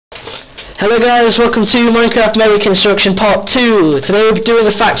Hello guys, welcome to Minecraft Mega Construction Part 2. Today we'll be doing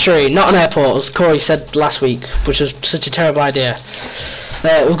a factory, not an airport, as Corey said last week, which was such a terrible idea.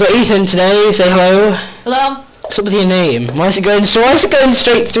 We've got Ethan today, say hello. Hello. What's up with your name? Why is it going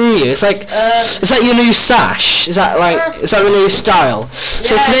straight through you? It's like, is that your new sash? Is that the new style? Yeah.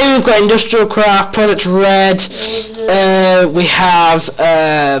 So today we've got Industrial Craft, Product Red, we have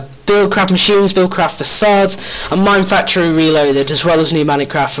Buildcraft Machines, Buildcraft Facades, and Mine Factory Reloaded, as well as new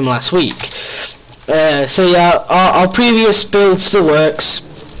Minecraft from last week. So yeah, our previous build still works.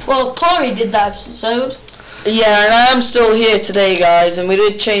 Well, Corey did that episode. Yeah, and I am still here today, guys, and we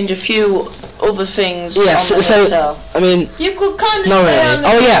did change a few other things on the hotel. I mean, you could kind of not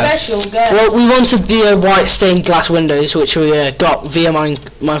really. Special guest. Well, we wanted the white stained glass windows, which we got via Mine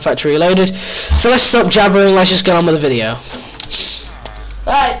Factory Reloaded. So let's stop jabbering. Let's just get on with the video.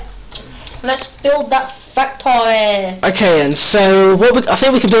 Right, let's build that factory. Okay, and so I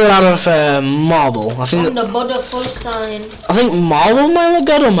think we could build it out of marble. I think the butterfly sign. I think marble might look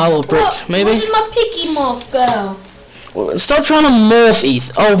good, or marble brick, maybe. Where did my piggy morph go? Well, stop trying to morph,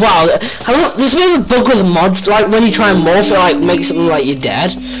 Eth. Oh wow, there's a bit of a bug with the mod. Like when you try and morph, it like makes it look like you're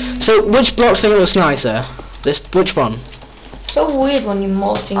dead. So which block thing looks nicer? Which one? So weird when you're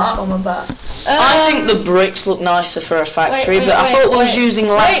morphing from a bat. I think the bricks look nicer for a factory, but I thought we was using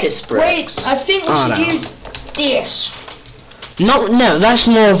lapis bricks. I think we should use this. No, that's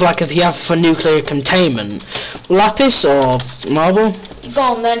more of like if you have for nuclear containment. Lapis or marble? Go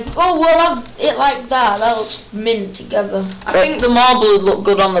on then. Oh, we'll have it like that. That looks mint together. I think the marble would look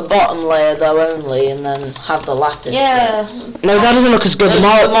good on the bottom layer though only, and then have the lapis bricks. No, that doesn't look as good. The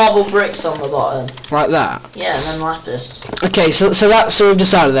marble bricks on the bottom. Like that? Yeah, and then lapis. Okay, so we've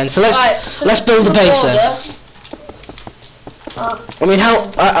decided then. So let's build the base then. I mean,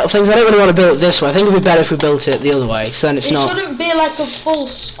 things I don't really want to build it this way. I think it'd be better if we built it the other way, so then it's not. It shouldn't be like a full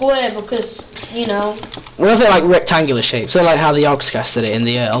square because, you know. We'll have it like rectangular shape, so like how the Yogscast did it in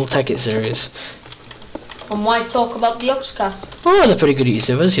the old Take It series. And why talk about the Yogscast? Oh, they're pretty good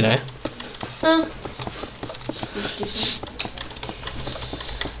YouTubers, you know.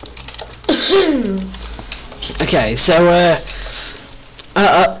 Okay, so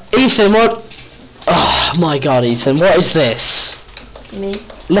Ethan, what? Oh my God, Ethan, what is this? Me.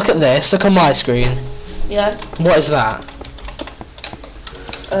 Look at this. Look on my screen. Yeah. What is that?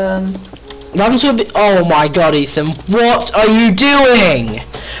 What happened to a bit? Oh my God, Ethan, what are you doing?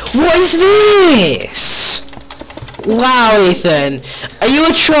 What is this? Wow, Ethan, are you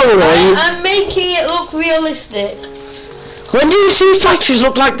a troll or are you? I'm making it look realistic. When do you see factories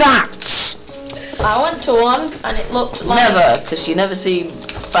look like that? I went to one and it looked like. Never, because you never see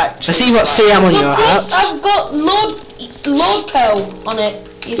factories. I see what CM on your hat. I've got Lordco on it.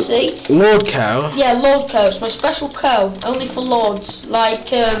 You see? Lordco. Yeah, Lordco. It's my special co, only for lords. Like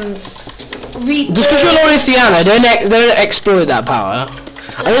Just because you're LordEthiano, don't exploit that power.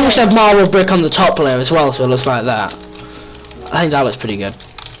 I think we should have marble brick on the top layer as well, so it looks like that. I think that looks pretty good.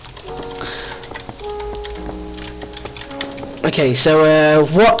 Okay, so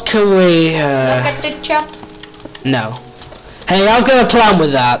what can we? Look at the chat. No. Hey, I've got a plan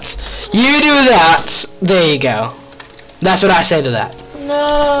with that. You do that. There you go. That's what I say to that.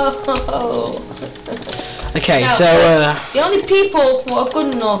 No. Okay, now, so the only people who are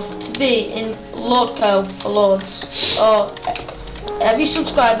good enough to be in Lordco for Lords are every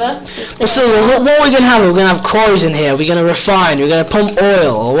subscriber. So what we're gonna have? We're gonna have quarries in here. We're gonna refine. We're gonna pump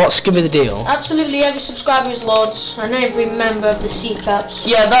oil. Or what's gonna be the deal? Absolutely, every subscriber is Lords, and every member of the Sea Caps.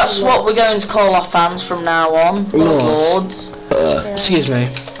 Yeah, that's what we're going to call our fans from now on. Lords. Excuse me.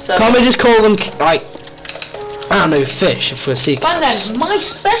 So can't we just call them like I don't know, fish if we're Sea Caps? And then my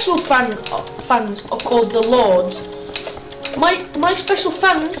special fans are called the Lords. My special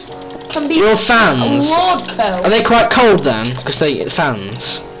fans can be your fans. Lordco. Are they quite cold then? Because they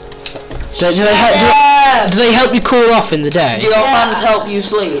fans. Do they help you cool off in the day? Do your fans help you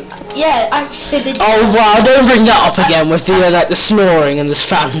sleep? Yeah, actually they do. Oh wow! Don't bring that up again with the like the snoring and the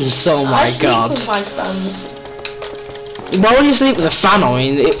fans. Oh my God! I sleep with my fans. Why would you sleep with a fan on? I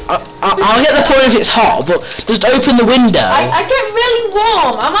mean, I'll get the point if it's hot, but just open the window. I get really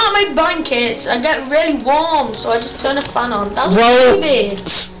warm. I'm out of my blankets. I get really warm, so I just turn a fan on.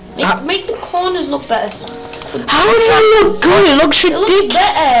 That's make the corners look better. How does that look good? It looks ridiculous. It looks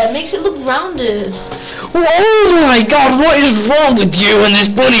better. Makes it look rounded. Oh my God! What is wrong with you and this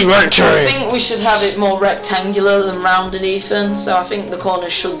bunny rectory? I think we should have it more rectangular than rounded, Ethan. So I think the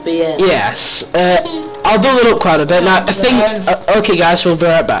corners should be in. Yes. I'll build it up quite a bit. Now I think. Okay, guys, we'll be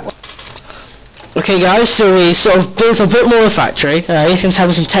right back. Okay guys, so we sort of built a bit more of a factory. Ethan's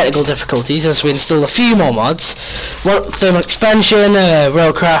having some technical difficulties as we install a few more mods. Thermal expansion,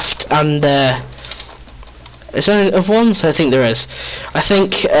 railcraft, and is there any other ones? I think there is. I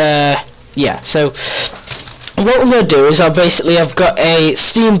think, yeah, so what we're going to do is I've got a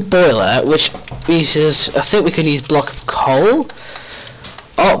steam boiler which uses, I think we can use block of coal.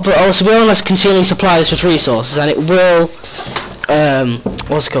 But also we want to continually supply this with resources, and it will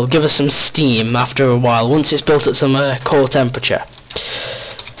what's it called, give us some steam after a while once it's built at some core temperature.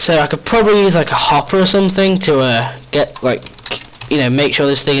 So I could probably use like a hopper or something to get, like, you know, make sure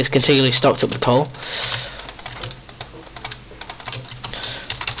this thing is continually stocked up with coal.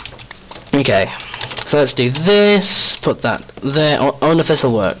 Okay, so let's do this, put that there. I wonder if this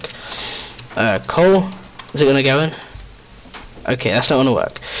will work. Coal, is it going to go in? Okay, that's not going to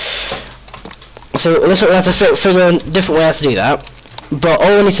work. So we'll have to figure out a different way how to do that. But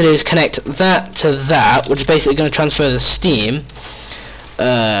all we need to do is connect that to that, which is basically going to transfer the steam.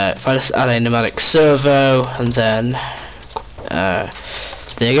 If I just add a pneumatic servo, and then there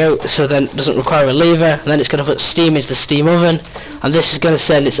you go. So then it doesn't require a lever, and then it's going to put steam into the steam oven, and this is going to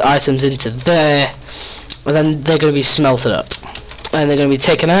send its items into there, and then they're going to be smelted up, and they're going to be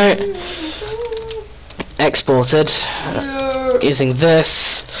taken out, exported using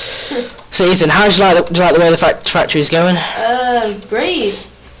this. So Ethan, how do you like the way the factory is going? Great.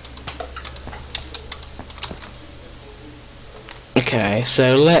 Okay,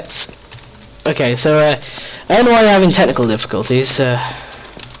 so let's. Okay, so I don't know why you're having technical difficulties.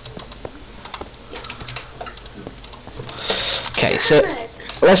 Okay, so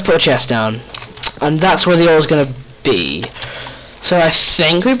let's put a chest down, and that's where the ore is going to be. So I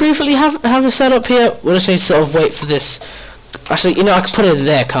think we briefly have a setup here. We'll just need to sort of wait for this. Actually, you know, I can put it in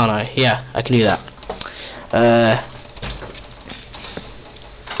there, can't I? Yeah, I can do that.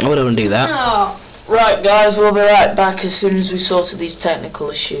 I wouldn't want to do that. Oh. Right, guys, we'll be right back as soon as we sorted these technical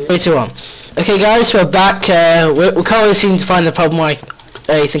issues. 3, 2, 1. Okay, guys, we're back. We can't really seem to find the problem why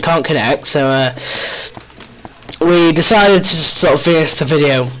Ethan can't connect, so we decided to just sort of finish the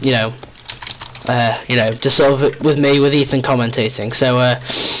video, you know, just sort of with Ethan commentating. So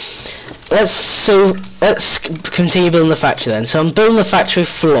let's continue building the factory then. So I'm building the factory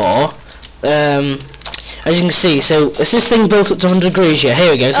floor. As you can see, so is this thing built up to 100 degrees? Yeah,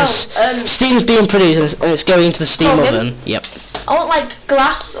 here we go. So steam's being produced and it's going into the steam oven. Yep. I want like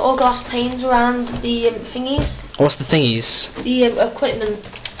glass or glass panes around the thingies. What's the thingies? The equipment.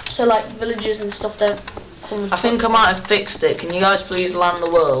 So like villagers and stuff don't come. I think I might have fixed it. Can you guys please land the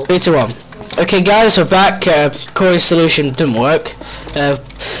world? 3, 2, 1. Okay, guys, we're back. Corey's solution didn't work. But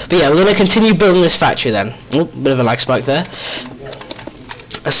yeah, we're going to continue building this factory then. Oh, bit of a lag spike there.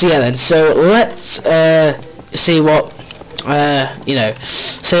 So yeah then, so let's see what, you know,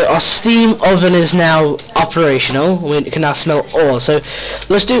 so our steam oven is now operational. We can now smelt ore, so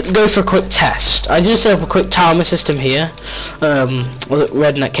let's go for a quick test. I just set up a quick timer system here, with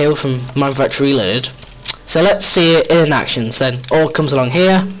redneck cable from Minecraft Reloaded. So let's see it in action. So then ore comes along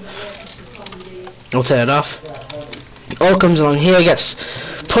here, I'll turn it off. Ore comes along here, gets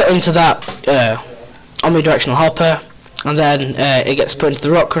put into that omnidirectional hopper, and then it gets put into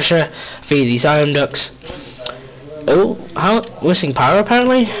the rock crusher via these iron ducts. Oh, how missing power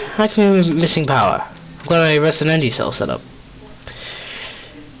apparently? How can we be missing power? I've got a redstone energy cell set up.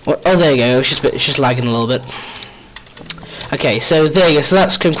 What, oh, there you go. It's just lagging a little bit. Okay, so there you go. So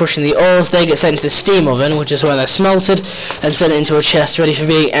that's crushing the ores. They get sent to the steam oven, which is where they're smelted, and sent into a chest ready for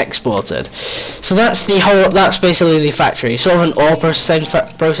being exported. So that's the whole. That's basically the factory. Sort of an ore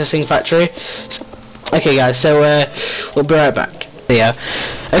processing factory. Okay guys, so we'll be right back. Yeah.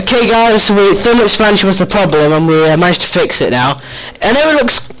 Okay guys, so thermal expansion was the problem, and we managed to fix it now. I know it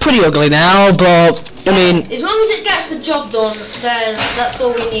looks pretty ugly now, but I mean, as long as it gets the job done, then that's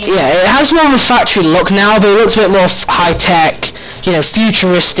all we need. Yeah, it has more of a factory look now, but it looks a bit more high tech, you know,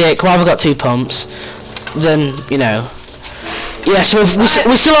 futuristic. Well, we've got 2 pumps. Then, you know, yeah. So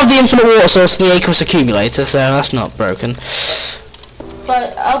we still have the infinite water source and the aqueous accumulator, so that's not broken.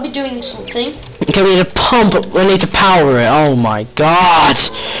 But I'll be doing something. Okay, we need a pump. We need to power it. Oh my god,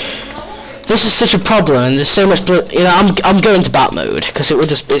 this is such a problem, and there's so much. You know, I'm going to bat mode because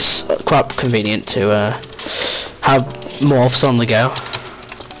it's quite convenient to have morphs on the go.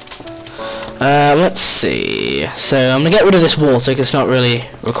 Let's see. So I'm gonna get rid of this water because it's not really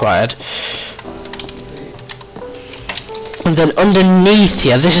required. And then underneath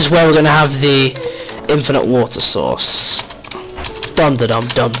here, this is where we're gonna have the infinite water source. Dum da dum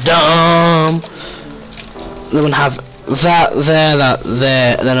dum dum. Then we'll have that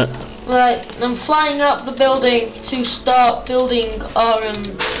there, and then Right, I'm flying up the building to start building our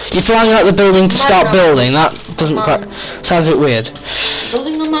You're flying out the building to start building? That doesn't quite... Sounds a bit weird.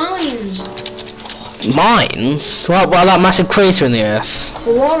 Building the mines. Mines? Well, that massive crater in the earth.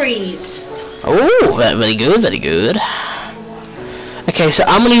 Quarries. Oh, very good, very good. Okay, so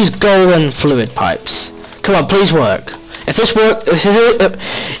I'm gonna use golden fluid pipes. Come on, please work. If this works...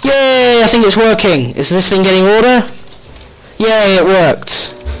 Yay, I think it's working. Is this thing getting order? Yay, it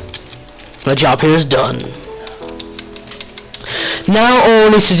worked. My job here is done. Now all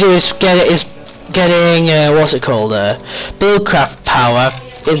we need to do is getting what's it called? Buildcraft power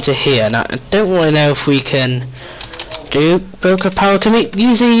into here. Now I don't really know if we can do Buildcraft power. Can we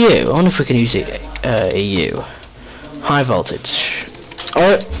use EU? I wonder if we can use EU. High voltage.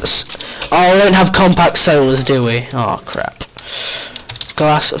 Oh, we don't have compact solars, do we? Oh crap.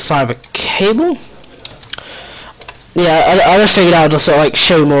 Glass fiber cable. Yeah, I just figured out to sort of like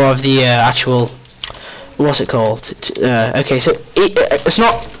show more of the actual, what's it called? Okay, so it's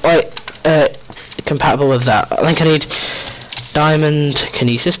not like compatible with that. I think I need diamond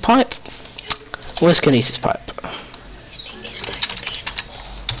kinesis pipe. Where's kinesis pipe?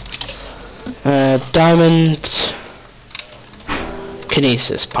 Diamond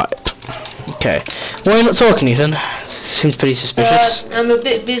kinesis pipe. Okay. Why are you not talking, Ethan? Seems pretty suspicious. I'm a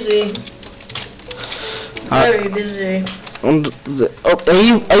bit busy. Very busy. Are you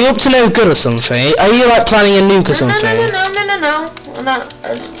up to no good or something? Are you like planning a nuke or something? No. I'm not.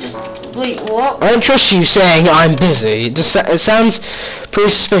 Just wait. What? I don't trust you saying I'm busy. It sounds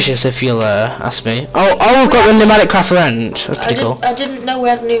pretty suspicious if you'll ask me. Oh, we've got the pneumatic craft wrench. That's pretty cool. I didn't know we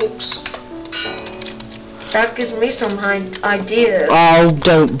had nukes. That gives me some ideas. Oh,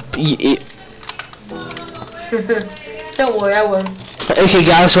 don't. Don't worry, I won't. Okay,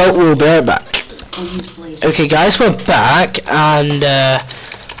 guys. Well, we'll be right back. Okay guys, we're back and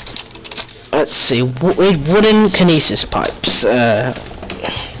let's see, wooden kinesis pipes.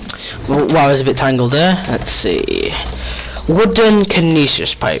 Wow, I was a bit tangled there. Let's see, wooden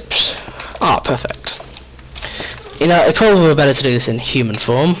kinesis pipes. Ah, perfect. You know, it probably would be better to do this in human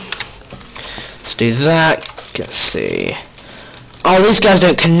form. Let's do that. Let's see. Oh, these guys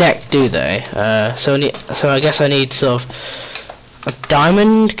don't connect, do they? So I guess I need sort of a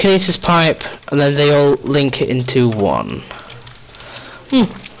diamond kinesis pipe, and then they all link it into one. I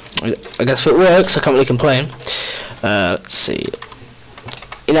guess if it works, I can't really complain. Let's see.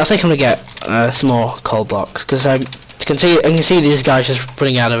 You know, I think I'm gonna get some more coal blocks because I can see these guys just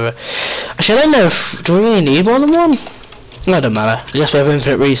running out of. Actually, I don't know if do we really need more than one. No, it doesn't matter. I guess we have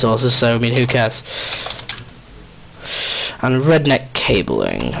infinite resources, so I mean, who cares? And redneck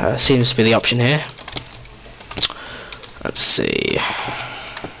cabling seems to be the option here. Let's see.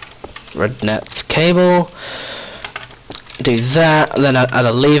 Rednet cable. Do that, and then add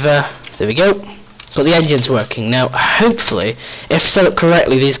a lever. There we go. Got the engines working. Now, hopefully, if set up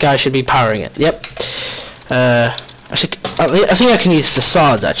correctly, these guys should be powering it. Yep. Actually, I think I can use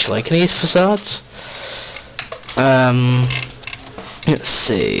facades, actually. Can I use facades? Let's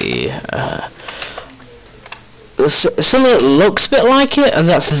see. There's something that looks a bit like it, and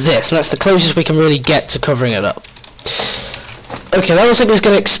that's this. And that's the closest we can really get to covering it up. Okay, that looks like it's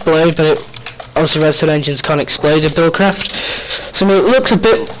going to explode, but obviously redstone engines can't explode in Buildcraft. So I mean, it looks a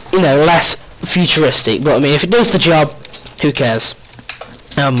bit, you know, less futuristic, but I mean, if it does the job, who cares?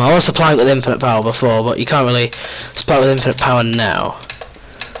 I was supplying it with infinite power before, but you can't really supply it with infinite power now.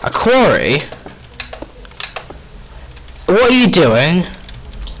 A quarry? What are you doing?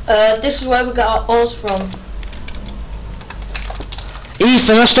 This is where we got our ores from.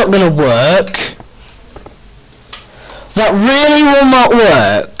 Ethan, that's not going to work. That really will not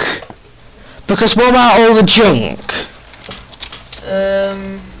work. Because what about all the junk?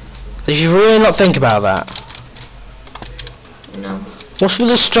 Did you really not think about that? No. What's with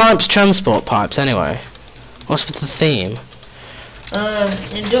the stripes transport pipes anyway? What's with the theme?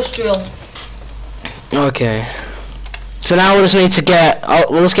 Industrial. Okay. So now we'll just need to get...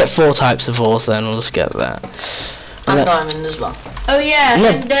 we'll just get 4 types of ores then. We'll just get that. And diamond as well. Oh yeah,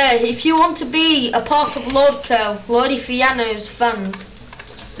 and if you want to be a part of LordEthiano's fans,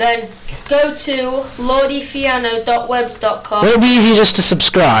 then go to LordEthiano.webs.com. It'll be easy just to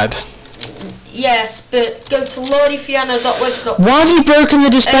subscribe. Yes, but go to LordEthiano.webs.com. Why have you broken the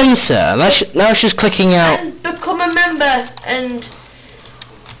dispenser? Now it's just clicking out. And become a member and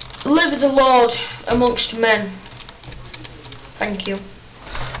live as a lord amongst men. Thank you.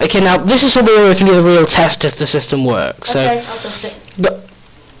 Okay, now this is something where we can do a real test if the system works. Okay, I'll test it. But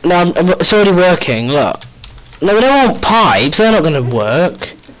now it's already working. Look. No, we don't want pipes. They're not going to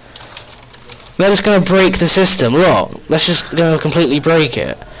work. They're just going to break the system. Look, let's just completely break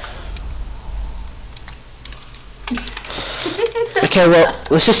it. Okay, well,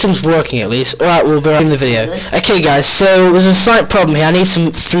 the system's working at least. Alright, we'll be in the video. Okay guys, so there's a slight problem here. I need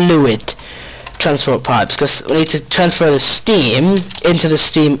some fluid transport pipes because we need to transfer the steam into the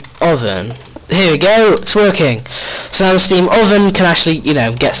steam oven. Here we go, it's working. So now the steam oven can actually, you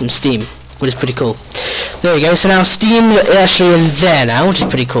know, get some steam, which is pretty cool. There we go, so now steam is actually in there now, which is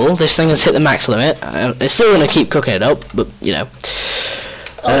pretty cool. This thing has hit the max limit. It's still going to keep cooking it up, but, you know.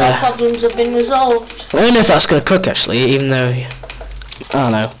 All our problems have been resolved. I don't know if that's going to cook actually, even though, I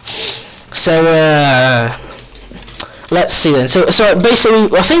don't know. So, let's see then. So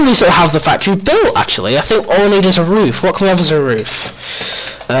basically, I think we sort of have the factory built actually. I think all we need is a roof. What can we have as a roof?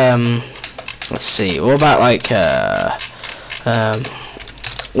 Let's see. What about like,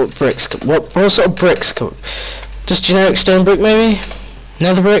 what bricks? What sort of bricks? Just generic stone brick maybe?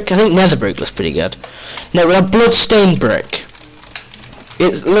 Nether brick? I think nether brick looks pretty good. No, we have blood-stained brick.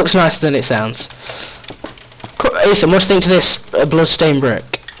 It looks nicer than it sounds. Ethan, what do you think to this blood-stained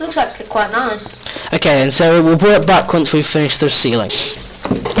brick? Looks actually quite nice. Okay, and so we'll bring it back once we've finished the ceiling.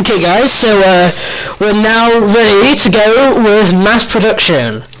 Okay guys, so we're now ready to go with mass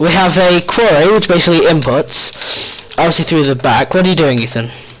production. We have a quarry, which basically inputs, obviously through the back. What are you doing, Ethan?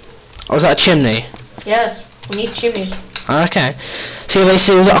 Or is that a chimney? Yes, we need chimneys. Okay. So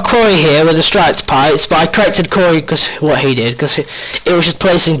basically we've got a quarry here with the striped pipes, but I corrected Corey because what he did, because it was just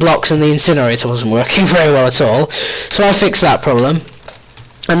placing blocks and the incinerator wasn't working very well at all. So I fixed that problem.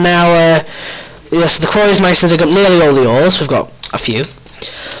 And now, yes, the quarry's managed to dig up nearly all the ores. We've got a few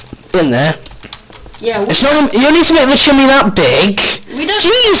in there. Yeah. It's not. You need to make the chimney that big. We don't.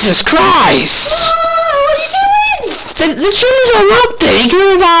 Jesus Christ! Oh, what are you doing? The chimney's not that big.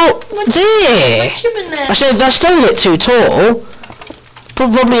 You're about there. What's in there? Actually, that's still a bit too tall.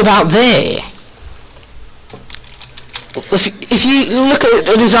 Probably about there. If you look at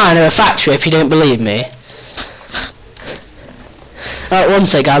the design of a factory, if you don't believe me. Alright, one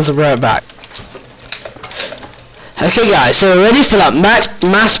sec guys, I'll be right back. Okay guys, so we're ready for that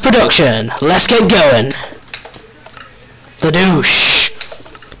mass production. Let's get going. The douche.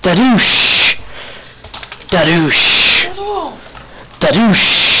 The douche. The douche. The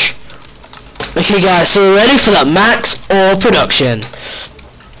douche. Okay guys, so we're ready for that max ore production.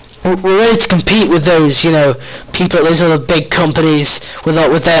 We're ready to compete with those, you know, people at those other big companies with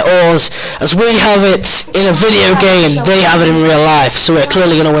their ores. As we have it in a video game, they have it in real life. So we're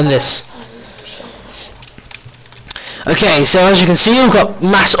clearly going to win this. Okay, so as you can see, we've got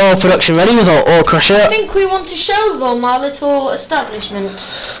mass ore production ready with our ore crusher. I think we want to show them our little establishment.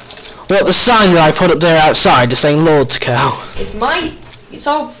 What, the sign that I put up there outside, just saying LordEthiano. It's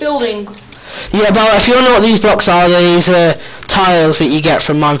our building. Yeah, but if you don't know what these blocks are, these are tiles that you get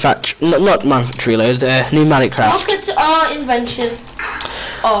from Minecraft, not Minecraft Reload, Pneumatic Craft. Look at our invention.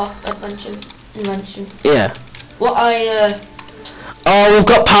 Invention. Yeah. What Oh, we've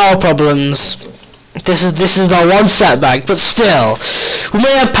got power problems. This is our one setback, but still, we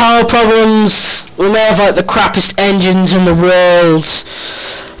may have power problems. We may have like the crappiest engines in the world,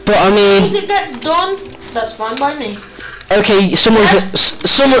 but I mean. As it gets done, that's fine by me. Okay, someone.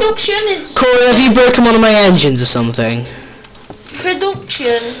 Production is. Corey, have you broken one of my engines or something?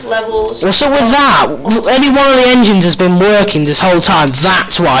 Production levels. What's up with that? Any one of the engines has been working this whole time.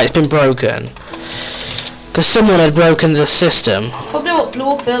 That's why it's been broken. Because someone had broken the system. Probably what blew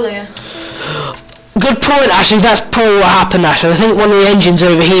up earlier. Good point, actually. That's probably what happened. Actually, I think one of the engines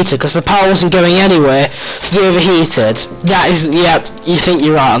overheated because the power wasn't going anywhere, so they overheated. That is, yeah. You think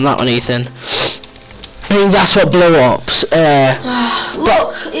you're right on that one, Ethan. I think that's what blew up.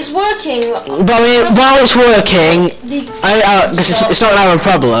 Look, it's working. But I mean, while it's working, because it's not our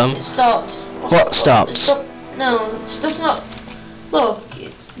problem. It stopped. What stopped? No, stuff's not. Look,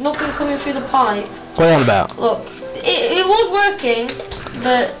 nothing coming through the pipe. What are you on about? Look, it was working,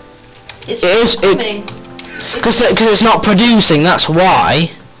 but it's coming. Because it's not producing. That's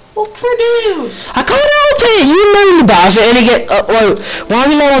why. Well, produce. I can't help it. You moan about it and you get. Whoa, why are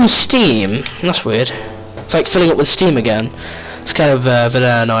we low on steam? That's weird. It's like filling up with steam again. It's kind of a bit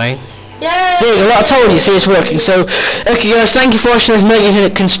annoying. Yeah. There you go, I told you, see it's working. So, okay guys, thank you for watching this Mega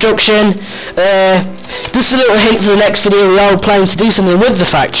Unit construction. Just a little hint for the next video, we are planning to do something with the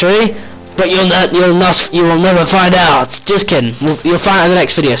factory, but you will never find out. Just kidding, you'll find out in the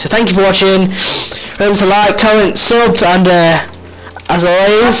next video. So thank you for watching. Remember to like, comment, sub, and as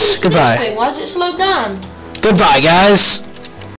always, goodbye. Why is it slowed down? Goodbye guys.